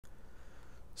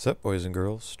Sup, boys and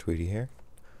girls? Tweety here.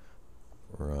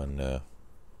 We're on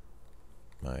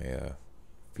my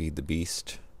Feed the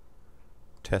Beast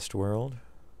test world,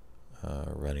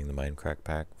 running the Minecraft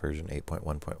pack version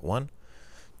 8.1.1.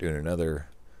 Doing another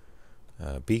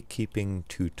beekeeping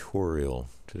tutorial.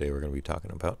 Today we're going to be talking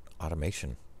about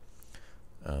automation.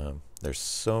 There's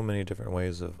so many different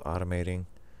ways of automating.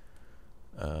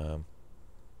 I'm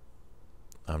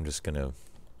just going to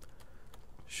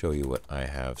show you what I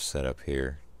have set up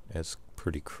here. It's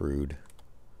pretty crude,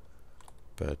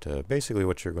 but basically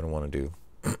what you're going to want to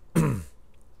do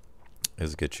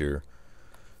is get your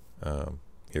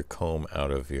comb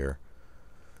out of your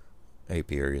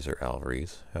apiaries or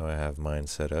alveries. How I have mine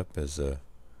set up is a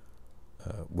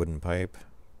wooden pipe,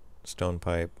 stone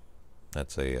pipe.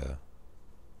 That's a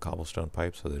cobblestone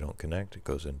pipe, so they don't connect. It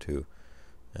goes into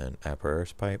an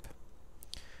apparatus pipe.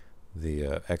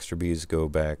 The extra bees go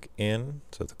back in,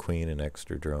 so the queen and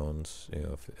extra drones, you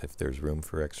know, if there's room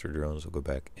for extra drones, will go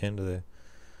back into the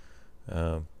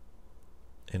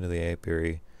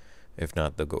apiary. If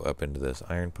not, they'll go up into this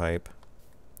iron pipe.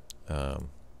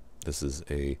 This is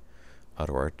a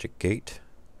auto-archic gate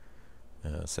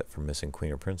set for missing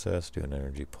queen or princess. Do an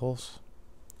energy pulse,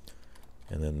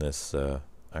 and then this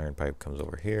iron pipe comes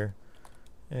over here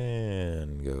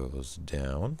and goes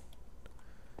down.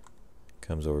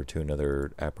 Comes over to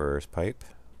another apparatus pipe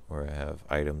where I have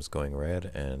items going red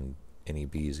and any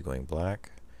bees going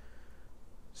black.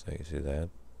 So you see that.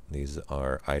 These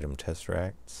are item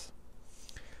tesseracts,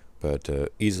 but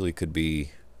easily could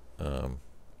be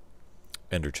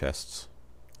ender chests,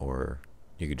 or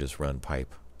you could just run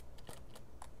pipe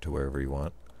to wherever you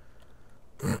want.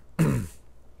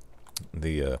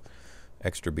 The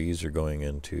extra bees are going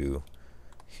into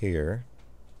here.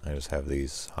 I just have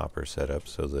these hoppers set up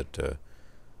so that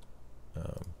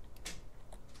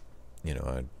you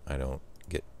know, I don't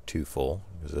get too full,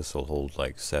 because this will hold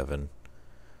like 7,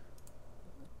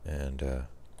 and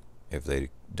if they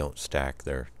don't stack,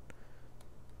 they're,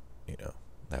 you know,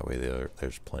 that way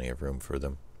there's plenty of room for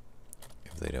them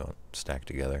if they don't stack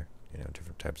together, you know,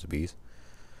 different types of bees.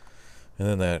 And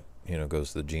then that, you know, goes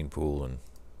to the gene pool and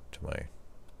to my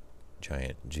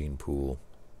giant gene pool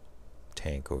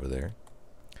tank over there.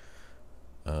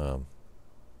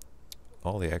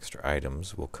 All the extra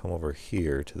items will come over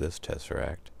here to this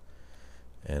tesseract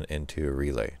and into a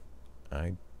relay.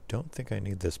 I don't think I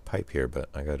need this pipe here, but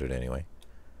I got it anyway.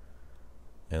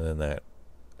 And then that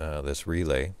this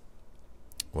relay,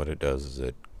 what it does is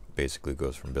it basically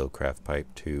goes from Buildcraft pipe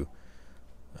to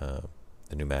the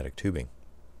pneumatic tubing,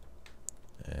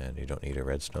 and you don't need a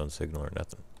redstone signal or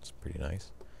nothing. It's pretty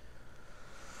nice.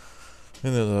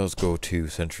 And then those go to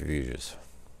centrifuges.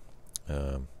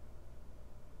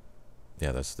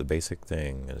 Yeah, that's the basic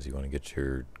thing, is you want to get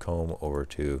your comb over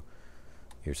to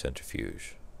your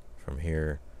centrifuge. From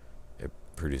here, it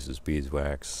produces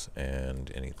beeswax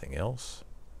and anything else.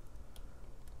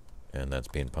 And that's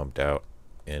being pumped out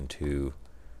into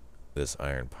this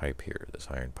iron pipe here. This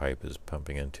iron pipe is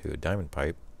pumping into a diamond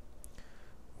pipe,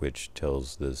 which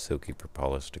tells the silky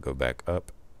propolis to go back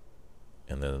up.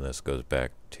 And then this goes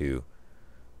back to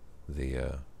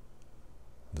the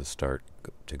start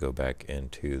to go back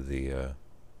into the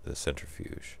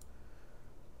centrifuge.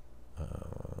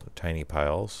 Tiny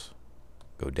piles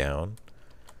go down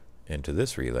into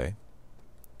this relay,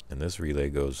 and this relay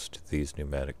goes to these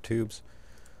pneumatic tubes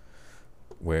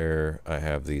where I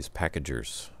have these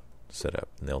packagers set up,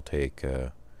 and they'll take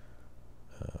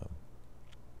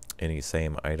any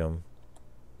same item.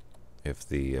 If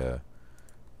the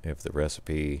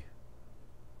recipe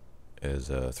is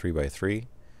 3x3,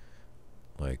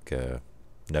 like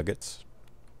nuggets,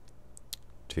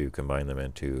 to combine them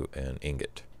into an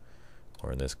ingot,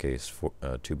 or in this case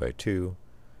 2x2,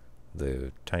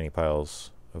 the tiny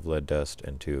piles of lead dust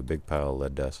into a big pile of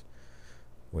lead dust,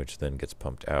 which then gets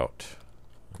pumped out.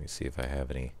 Let me see if I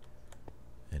have any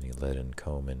leaden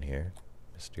comb in here.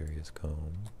 Mysterious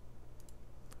comb.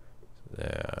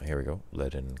 Here we go,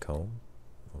 leaden comb.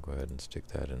 We'll go ahead and stick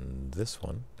that in this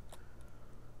one,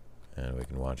 and we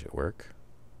can watch it work.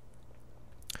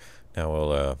 Now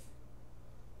we'll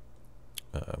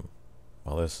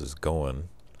while this is going,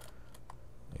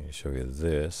 let me show you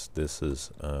this. This is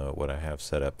what I have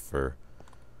set up for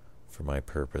my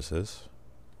purposes.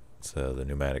 It's the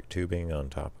pneumatic tubing on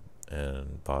top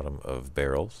and bottom of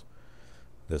barrels.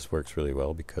 This works really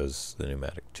well because the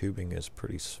pneumatic tubing is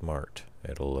pretty smart.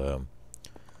 It'll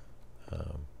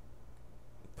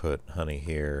put honey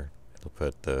here, it'll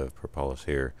put the propolis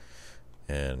here,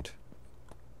 and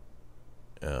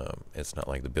it's not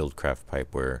like the Buildcraft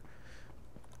pipe where,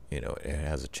 you know, it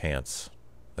has a chance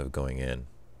of going in,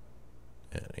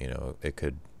 and, you know, it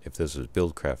could if this was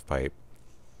Buildcraft pipe,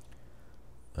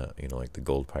 you know, like the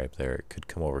gold pipe there, it could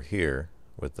come over here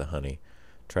with the honey,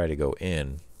 try to go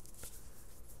in,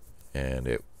 and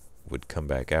it would come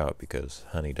back out because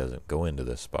honey doesn't go into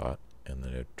this spot, and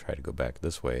then it would try to go back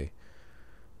this way,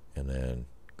 and then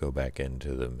go back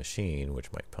into the machine,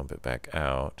 which might pump it back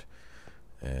out,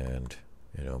 and,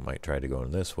 you know, might try to go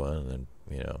in this one, and then,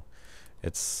 you know,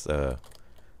 it's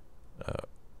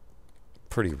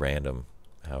pretty random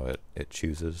how it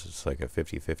chooses. It's like a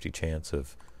 50-50 chance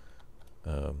of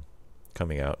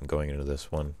coming out and going into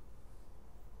this one,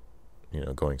 you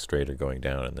know, going straight or going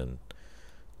down, and then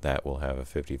that will have a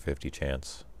 50-50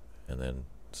 chance, and then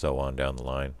so on down the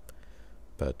line.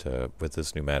 But with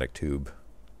this pneumatic tube,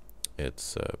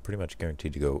 it's pretty much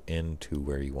guaranteed to go into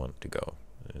where you want it to go.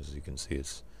 As you can see,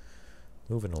 it's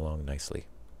moving along nicely.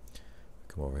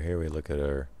 Come over here, we look at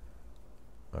our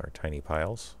tiny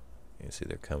piles. You see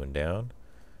they're coming down.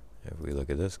 If we look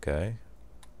at this guy,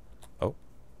 oh,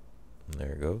 and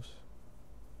there it goes.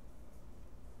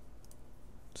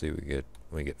 See,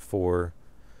 we get 4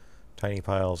 tiny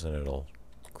piles, and it'll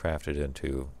craft it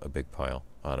into a big pile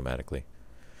automatically.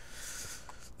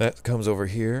 That comes over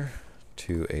here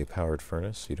to a powered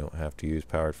furnace. You don't have to use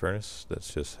powered furnace.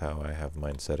 That's just how I have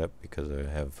mine set up, because I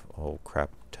have a whole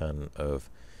crap ton of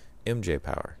MJ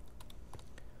power.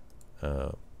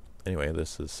 Anyway,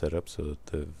 this is set up so that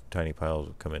the tiny piles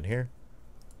will come in here,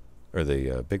 or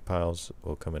the big piles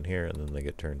will come in here, and then they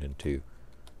get turned into,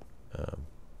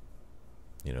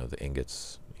 you know, the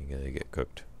ingots. They get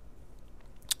cooked.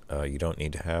 You don't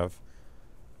need to have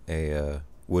a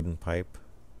wooden pipe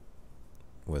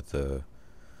with a,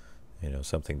 you know,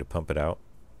 something to pump it out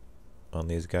on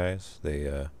these guys.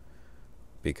 They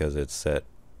because it's set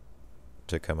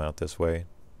to come out this way,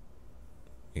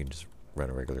 you just run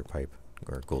a regular pipe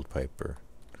or a gold pipe or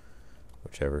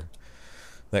whichever.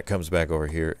 That comes back over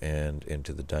here and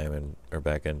into the diamond, or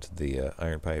back into the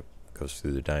iron pipe, goes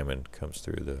through the diamond, comes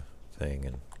through the thing,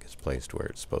 and gets placed where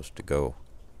it's supposed to go.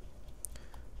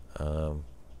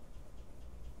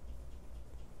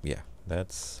 Yeah,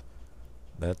 that's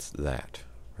that,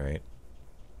 right?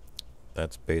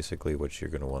 That's basically what you're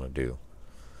going to want to do.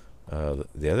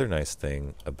 The other nice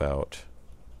thing about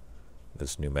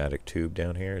this pneumatic tube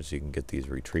down here is you can get these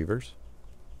retrievers,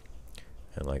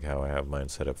 and like how I have mine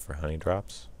set up for honey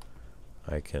drops,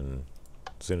 I can,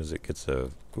 as soon as it gets a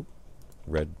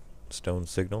red stone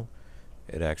signal,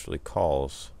 it actually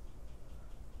calls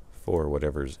for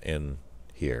whatever's in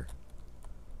here.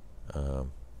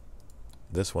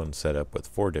 This one's set up with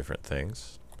 4 different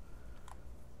things,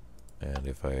 and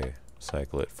if I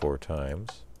cycle it 4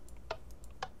 times,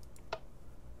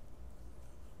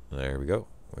 there we go.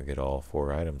 We get all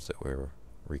 4 items that were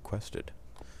requested.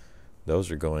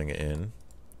 Those are going in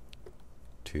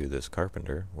to this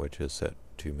carpenter, which is set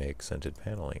to make scented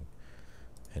paneling,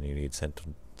 and you need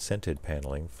scented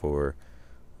paneling for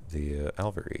the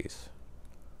alveries.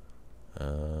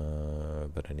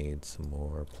 But I need some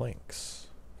more planks.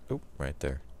 Oh, right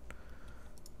there.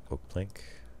 Oak plank,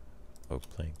 oak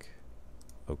plank,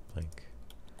 oak plank.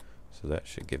 So that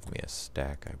should give me a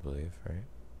stack, I believe, right?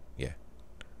 Yeah.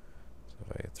 So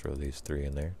if I throw these 3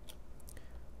 in there.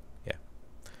 Yeah.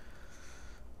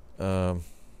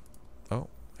 Oh,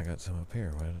 I got some up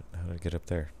here. How did I get up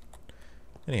there?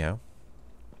 Anyhow.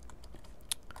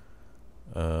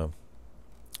 And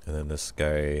then this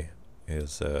guy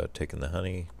is taking the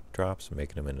honey drops and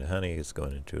making them into honey. It's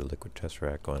going into a liquid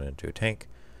tesseract, going into a tank.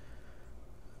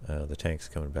 The tank's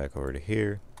coming back over to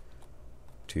here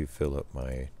to fill up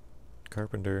my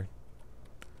carpenter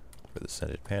for the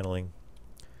scented paneling.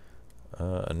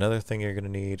 Another thing you're going to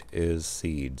need is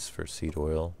seeds for seed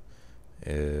oil.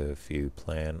 If you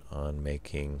plan on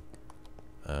making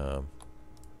the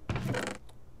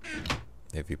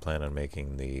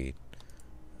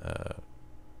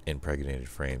impregnated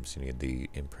frames, you need the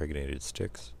impregnated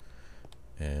sticks,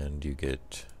 and you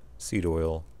get seed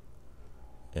oil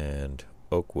and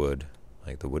oak wood,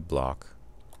 like the wood block,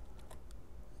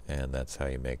 and that's how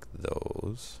you make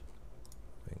those.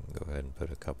 We can go ahead and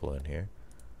put a couple in here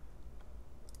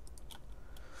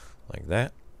like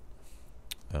that.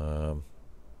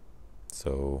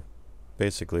 So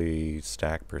basically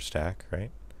stack per stack,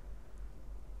 right?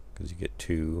 Because you get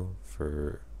 2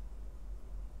 for,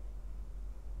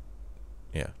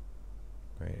 yeah,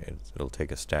 right? It'll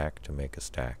take a stack to make a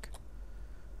stack.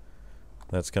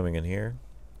 That's coming in here,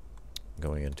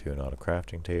 going into an auto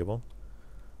crafting table.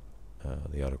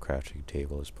 The auto crafting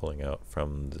table is pulling out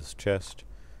from this chest,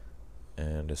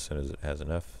 and as soon as it has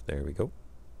enough, there we go,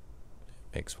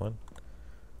 it makes one.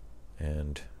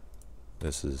 And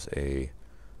this is a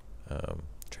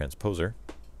transposer,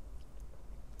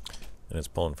 and it's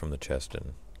pulling from the chest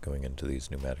and going into these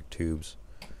pneumatic tubes,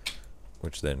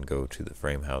 which then go to the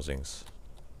frame housings.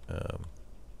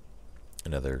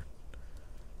 Another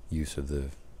use of the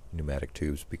pneumatic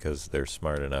tubes, because they're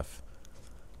smart enough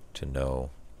to know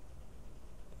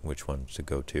which ones to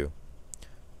go to.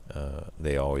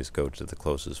 They always go to the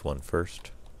closest one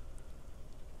first.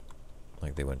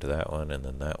 Like they went to that one, and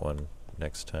then that one.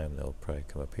 Next time they'll probably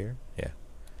come up here. Yeah.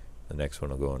 The next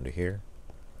one will go into here.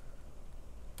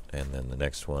 And then the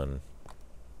next one,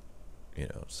 you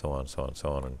know, so on, so on, so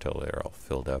on, until they're all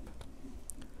filled up.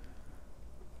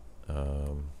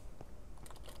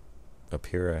 Up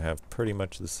here I have pretty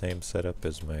much the same setup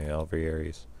as my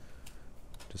alvearies,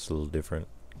 just a little different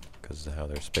because of how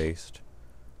they're spaced.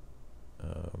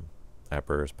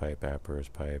 Apparatus pipe,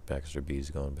 extra bees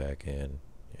going back in,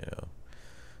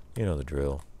 you know the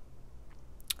drill.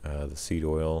 The seed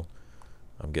oil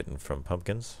I'm getting from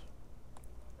pumpkins.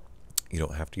 You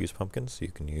don't have to use pumpkins,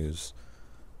 you can use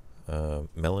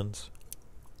melons.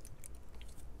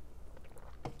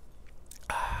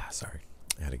 Sorry,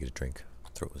 I had to get a drink,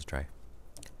 throat was dry.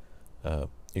 You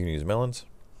can use melons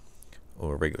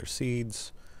or regular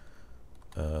seeds,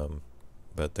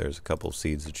 but there's a couple of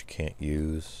seeds that you can't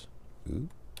use. Ooh,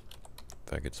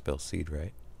 if I could spell seed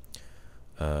right.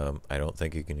 I don't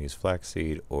think you can use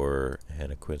flaxseed or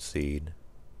henequen seed,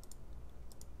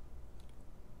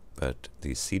 but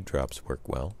these seed drops work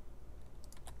well.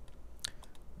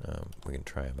 We can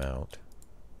try them out.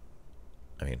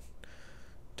 I mean,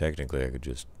 technically I could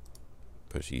just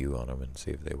push U on them and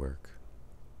see if they work.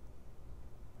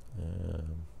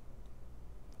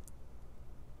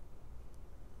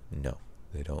 No,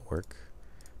 they don't work.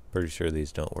 Pretty sure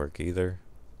these don't work either.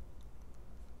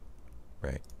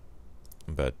 Right.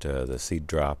 But the seed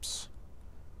drops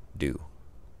do.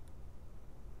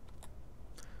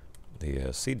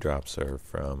 The seed drops are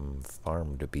from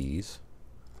farmed bees.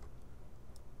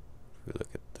 If we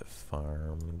look at the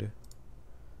farmed,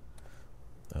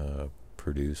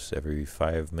 produce every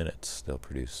 5 minutes. They'll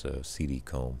produce a seedy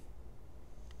comb.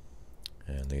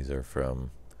 And these are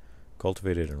from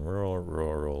cultivated and rural.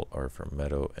 Rural are from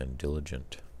meadow and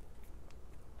diligent.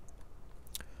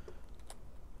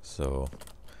 So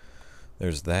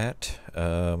there's that.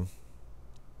 How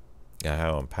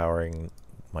I'm powering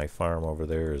my farm over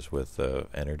there is with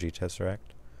energy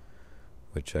tesseract,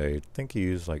 which I think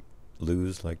you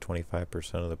lose like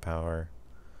 25% of the power,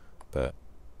 but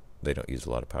they don't use a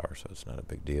lot of power, so it's not a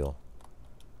big deal.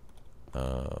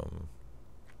 And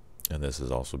this is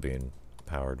also being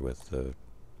powered with the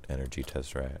energy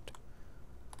tesseract.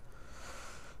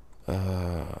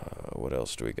 What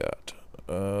else do we got?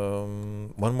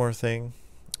 One more thing,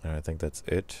 and I think that's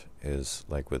it, is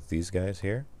like with these guys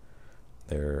here,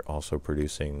 they're also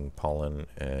producing pollen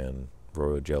and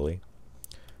royal jelly.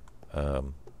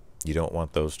 You don't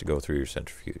want those to go through your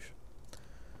centrifuge.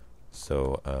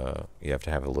 So you have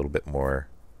to have a little bit more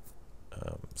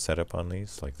setup on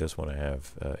these. Like this one, I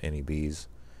have any bees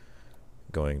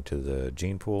going to the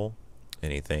gene pool,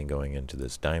 anything going into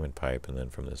this diamond pipe, and then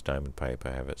from this diamond pipe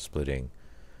I have it splitting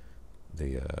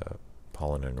the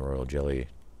pollen and royal jelly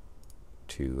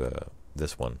to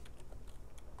this one,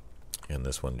 and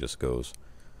this one just goes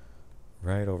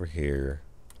right over here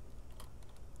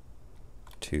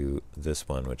to this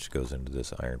one, which goes into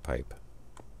this iron pipe,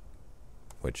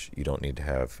 which you don't need to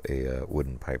have a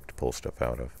wooden pipe to pull stuff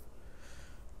out of.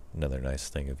 Another nice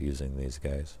thing of using these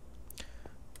guys.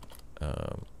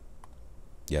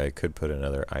 Yeah, I could put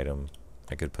another item.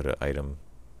 I could put an item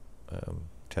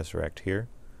tesseract here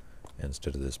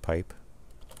instead of this pipe,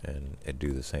 and it'd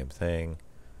do the same thing.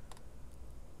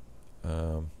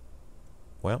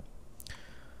 Well,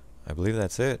 I believe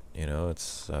that's it. You know,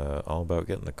 it's all about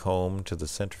getting the comb to the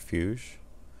centrifuge.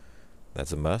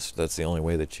 That's a must. That's the only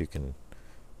way that you can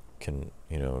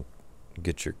you know,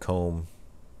 get your comb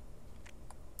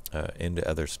into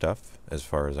other stuff, as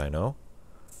far as I know.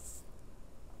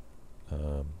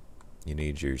 You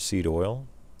need your seed oil.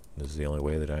 This is the only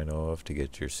way that I know of to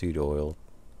get your seed oil,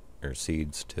 or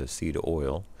seeds to seed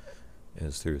oil,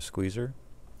 is through a squeezer.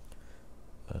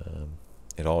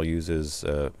 It all uses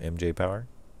MJ power,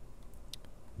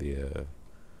 the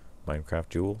Minecraft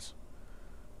joules.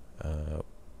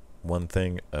 One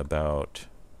thing about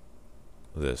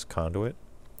this conduit,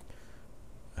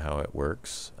 how it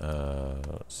works,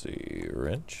 let's see,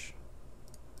 wrench.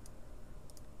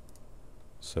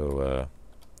 So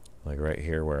like right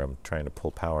here where I'm trying to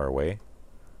pull power away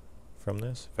from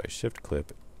this, if I shift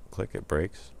click it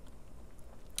breaks,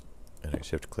 and I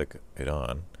shift click it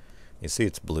on, you see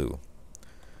it's blue.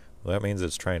 Well, that means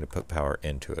it's trying to put power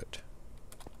into it.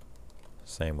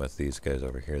 Same with these guys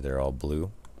over here, they're all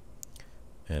blue,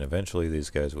 And eventually these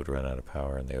guys would run out of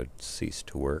power and they would cease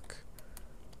to work.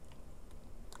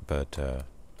 But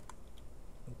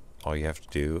all you have to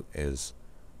do is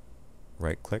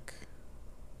right click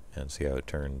and see how it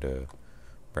turned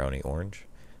brownie orange.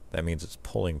 That means it's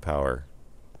pulling power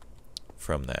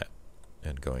from that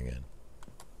and going in.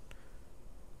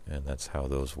 And that's how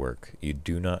those work. You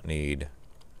do not need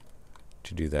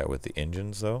to do that with the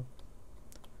engines though.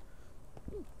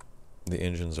 The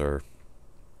engines are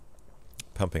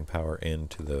pumping power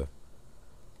into the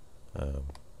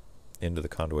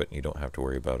conduit, and you don't have to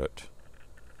worry about it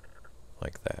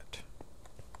like that.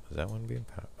 Is that one being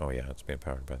powered? Oh yeah, it's being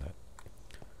powered by that.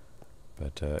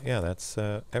 But yeah, that's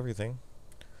everything.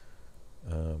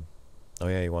 Oh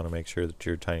yeah, you want to make sure that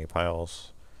your tiny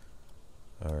piles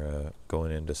are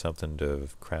going into something to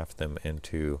craft them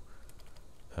into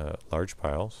large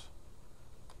piles.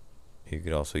 You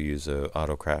could also use a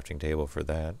auto crafting table for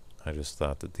that. I just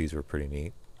thought that these were pretty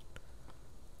neat.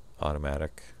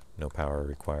 Automatic, no power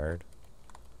required.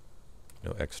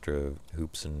 No extra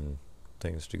hoops and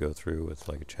things to go through with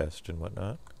like a chest and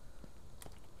whatnot.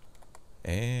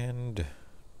 And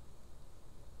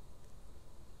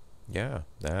yeah,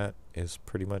 that is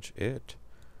pretty much it.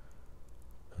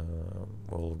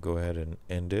 We'll go ahead and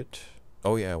end it.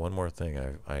 Oh yeah, one more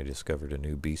thing. I discovered a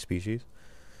new bee species.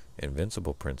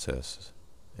 Invincible princess.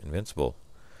 Invincible.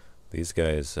 These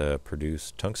guys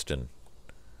produce tungsten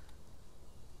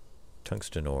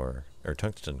ore, or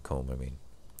tungsten comb, I mean.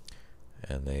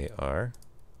 And they are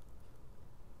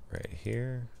right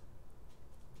here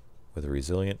with a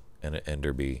resilient and an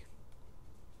ender bee.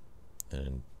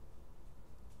 And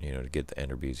you know, to get the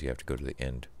ender bees you have to go to the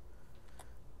end,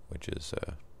 which is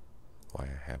why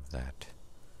I have that.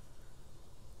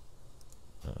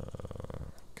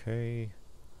 Okay,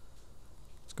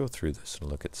 let's go through this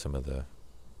and look at some of the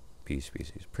bee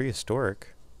species.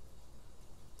 Prehistoric,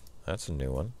 that's a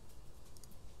new one.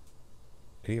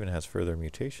 It even has further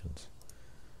mutations.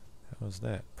 How is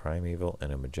that? Primeval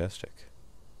and a majestic.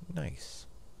 Nice.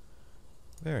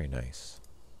 Very nice.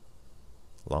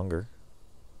 Longer.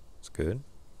 It's good.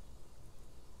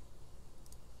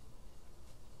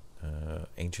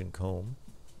 Ancient comb.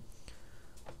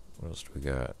 What else do we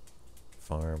got?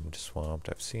 Farmed, swamped.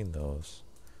 I've seen those.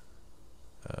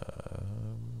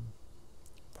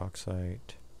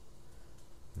 Bauxite.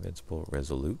 Invincible,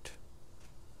 resolute.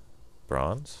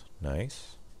 Bronze.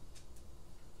 Nice.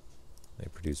 They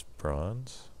produce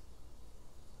bronze.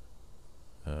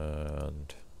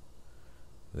 And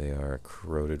they are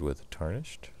corroded with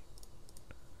tarnished.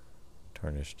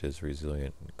 Tarnished is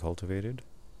resilient and cultivated,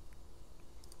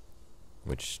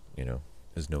 which, you know,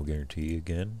 is no guarantee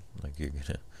again, like you're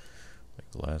gonna, like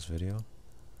the last video.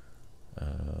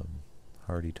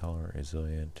 Hardy, tolerant,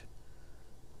 resilient,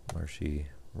 marshy,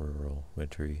 rural,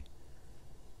 wintry,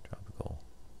 tropical,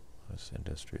 less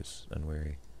industrious,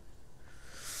 unwary.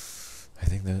 I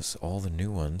think that's all the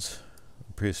new ones.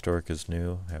 Prehistoric is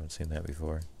new, haven't seen that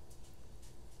before.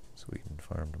 Sweetened,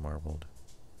 farmed, marbled,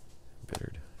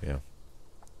 bittered, yeah.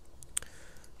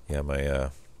 Yeah, my,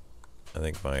 I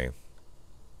think my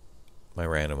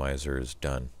randomizer is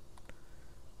done.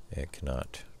 It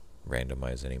cannot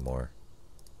randomize anymore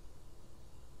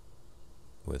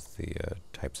with the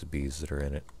types of bees that are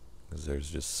in it, because there's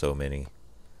just so many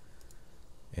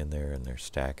in there and they're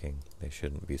stacking. They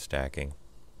shouldn't be stacking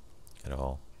at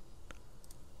all.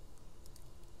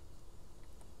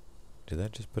 Did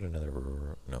that just put another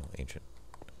no, ancient.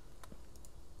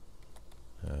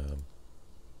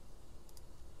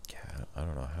 Yeah, I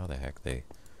don't know how the heck they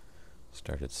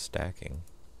started stacking.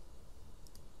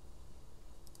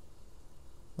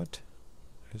 What?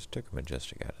 I just took a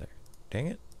majestic out of there. Dang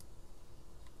it.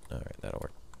 Alright, that'll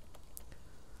work.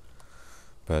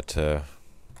 But,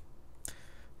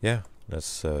 yeah,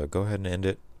 let's go ahead and end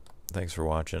it. Thanks for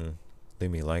watching.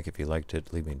 Leave me a like if you liked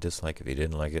it. Leave me a dislike if you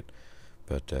didn't like it.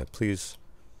 But please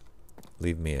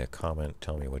leave me a comment.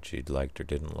 Tell me what you liked or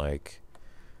didn't like.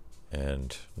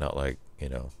 And not like, you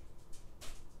know,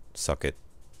 suck it.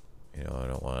 You know, I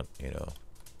don't want, you know,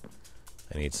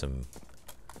 I need some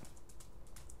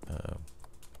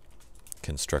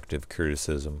constructive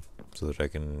criticism so that I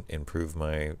can improve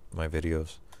my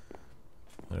videos.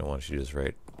 I don't want you to just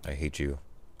write, I hate you,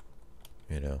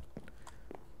 you know,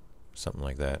 something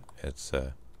like that. It's,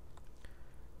 it'll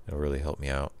really help me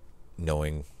out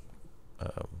knowing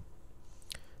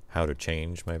how to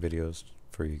change my videos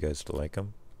for you guys to like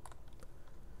them.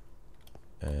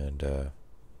 And,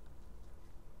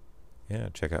 yeah,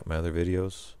 check out my other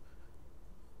videos.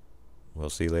 We'll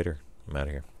see you later. I'm out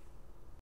of here.